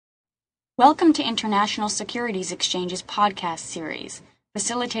Welcome to International Securities Exchange's podcast series.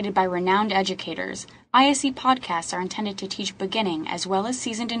 Facilitated by renowned educators, ISE podcasts are intended to teach beginning as well as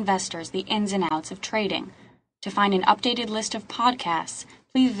seasoned investors the ins and outs of trading. To find an updated list of podcasts,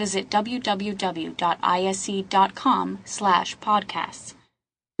 please visit www.ise.com/podcasts.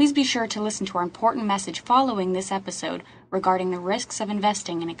 Please be sure to listen to our important message following this episode regarding the risks of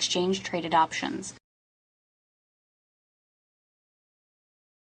investing in exchange-traded options.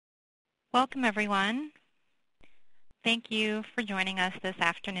 Welcome, everyone. Thank you for joining us this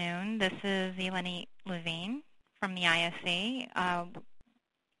afternoon. This is Eleni Levine from the ISE. I'm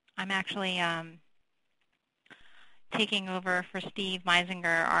actually taking over for Steve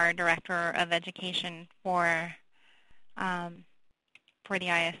Meisinger, our Director of Education for the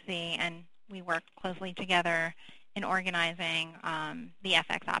ISE, and we work closely together in organizing the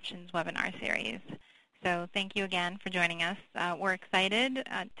FX Options webinar series. So thank you again for joining us. We're excited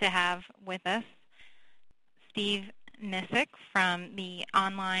to have with us Steve Misic from the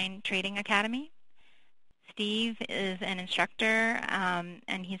Online Trading Academy. Steve is an instructor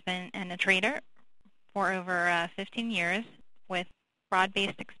and he's been a trader for over 15 years with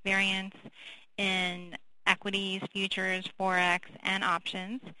broad-based experience in equities, futures, Forex, and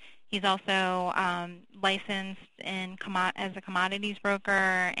options. He's also licensed as a commodities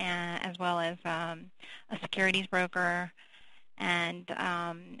broker and as well as a securities broker. And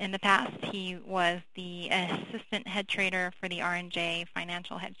in the past, he was the assistant head trader for the R&J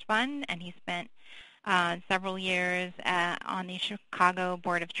Financial Hedge Fund, and he spent several years on the Chicago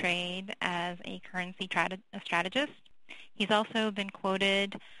Board of Trade as a currency strategist. He's also been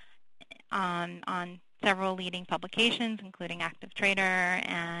quoted on several leading publications, including Active Trader,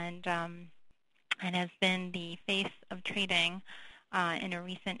 and has been the face of trading in a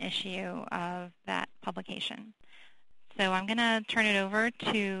recent issue of that publication. So I'm going to turn it over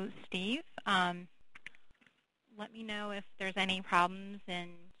to Steve. Let me know if there's any problems in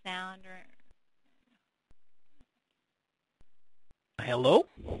sound or... Hello?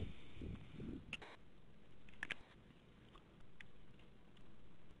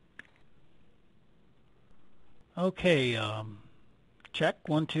 Okay, check,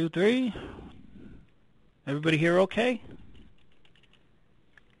 1, 2, 3. Everybody here okay?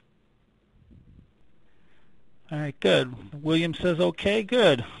 All right, good. William says okay,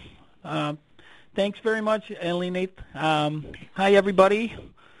 good. Thanks very much, Eleni. Hi, everybody,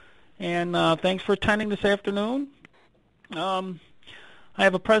 and thanks for attending this afternoon. I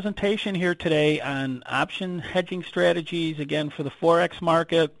have a presentation here today on option hedging strategies, again, for the Forex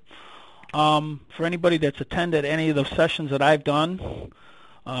market. For anybody that's attended any of the sessions that I've done,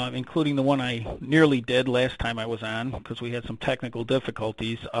 including the one I nearly did last time I was on because we had some technical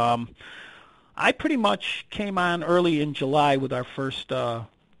difficulties, I pretty much came on early in July with our first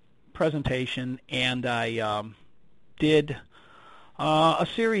presentation, and I did a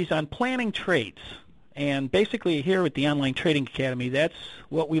series on planning trades. And basically here at the Online Trading Academy, that's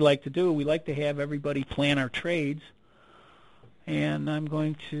what we like to do. We like to have everybody plan our trades. And I'm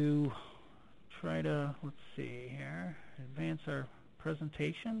going to try to, let's see here, advance our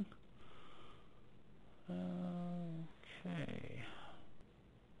presentation. Okay.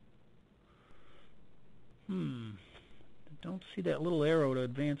 I don't see that little arrow to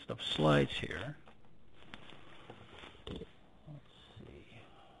advance the slides here. Let's see.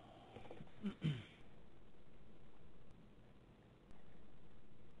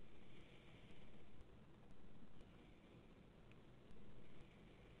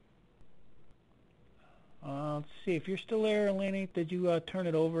 Let's see, if you're still there, Eleni, did you turn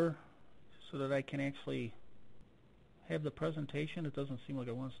it over so that I can actually have the presentation? It doesn't seem like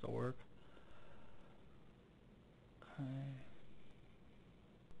it wants to work. Okay.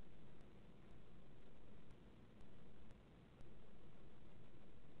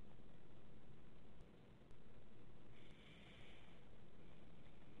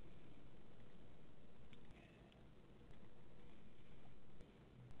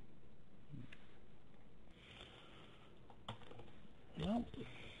 Nope.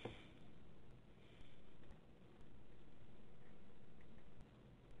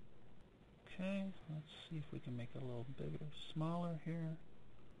 Okay, let's see if we can make it a little bigger, smaller here.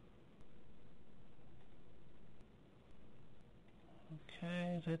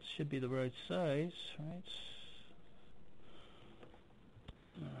 Okay, that should be the right size, right?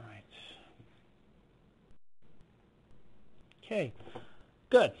 All right. Okay,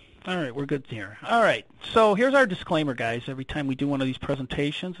 good. All right, we're good here. All right, so here's our disclaimer, guys. Every time we do one of these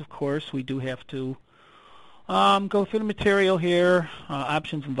presentations, of course, we do have to go through the material here.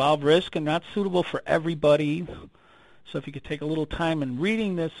 Options involve risk and not suitable for everybody. So if you could take a little time in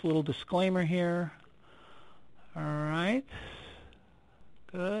reading this little disclaimer here. All right.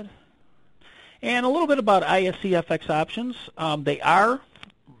 Good. And a little bit about ISE FX options. They are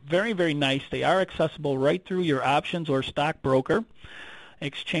very, very nice. They are accessible right through your options or stockbroker.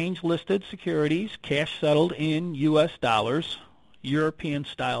 Exchange-listed securities, cash settled in U.S. dollars,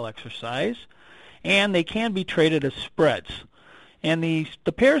 European-style exercise, and they can be traded as spreads. And the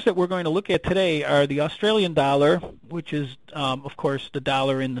pairs that we're going to look at today are the Australian dollar, which is, of course, the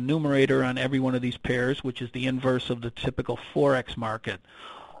dollar in the numerator on every one of these pairs, which is the inverse of the typical Forex market.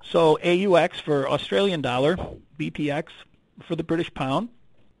 So AUX for Australian dollar, BPX for the British pound,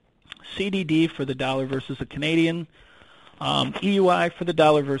 CDD for the dollar versus the Canadian, EUI for the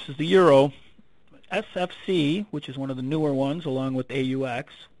dollar versus the euro, SFC, which is one of the newer ones, along with AUX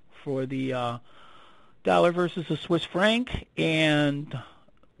for the dollar versus the Swiss franc, and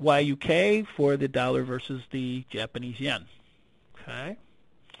YUK for the dollar versus the Japanese yen. Okay.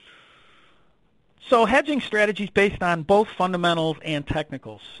 So hedging strategies based on both fundamentals and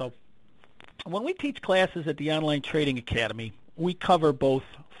technicals. So when we teach classes at the Online Trading Academy, we cover both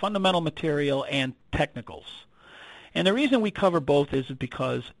fundamental material and technicals. And the reason we cover both is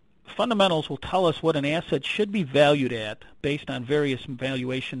because fundamentals will tell us what an asset should be valued at based on various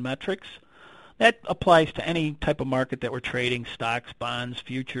valuation metrics. That applies to any type of market that we're trading: stocks, bonds,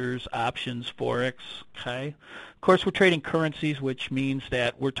 futures, options, Forex. Okay. Of course, we're trading currencies, which means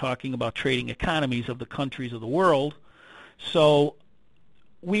that we're talking about trading economies of the countries of the world. So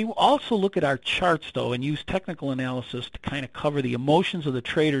we also look at our charts, though, and use technical analysis to kind of cover the emotions of the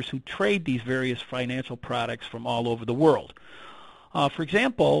traders who trade these various financial products from all over the world. For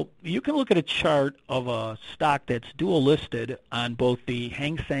example, you can look at a chart of a stock that's dual listed on both the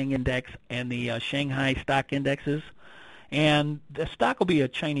Hang Seng Index and the Shanghai stock indexes. And the stock will be a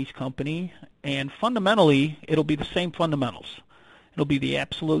Chinese company, and fundamentally, it'll be the same fundamentals. It'll be the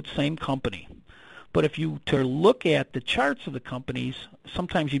absolute same company. But if you to look at the charts of the companies,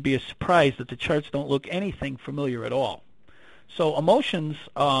 sometimes you'd be surprised that the charts don't look anything familiar at all. So emotions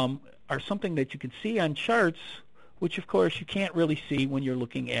are something that you can see on charts, which of course you can't really see when you're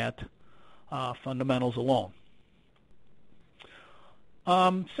looking at fundamentals alone.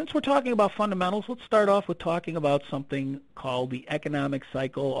 Since we're talking about fundamentals, let's start off with talking about something called the economic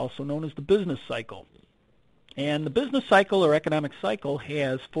cycle, also known as the business cycle. And the business cycle or economic cycle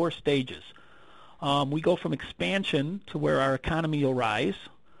has 4 stages. We go from expansion to where our economy will rise.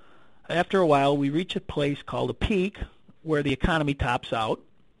 After a while, we reach a place called a peak where the economy tops out.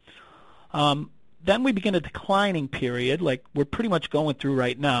 Then we begin a declining period, like we're pretty much going through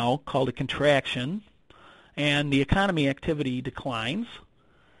right now, called a contraction, and the economy activity declines.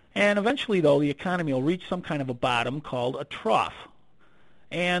 And eventually, though, the economy will reach some kind of a bottom called a trough.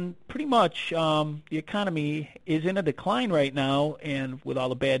 And pretty much the economy is in a decline right now, and with all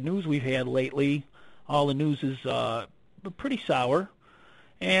the bad news we've had lately, all the news is pretty sour.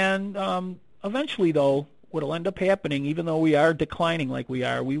 And eventually, though, what will end up happening, even though we are declining like we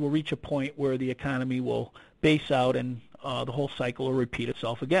are, we will reach a point where the economy will base out and the whole cycle will repeat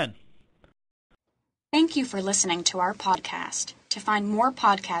itself again. Thank you for listening to our podcast. To find more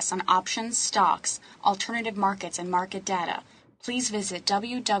podcasts on options, stocks, alternative markets, and market data, please visit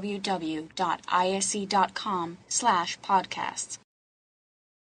www.ise.com/podcasts.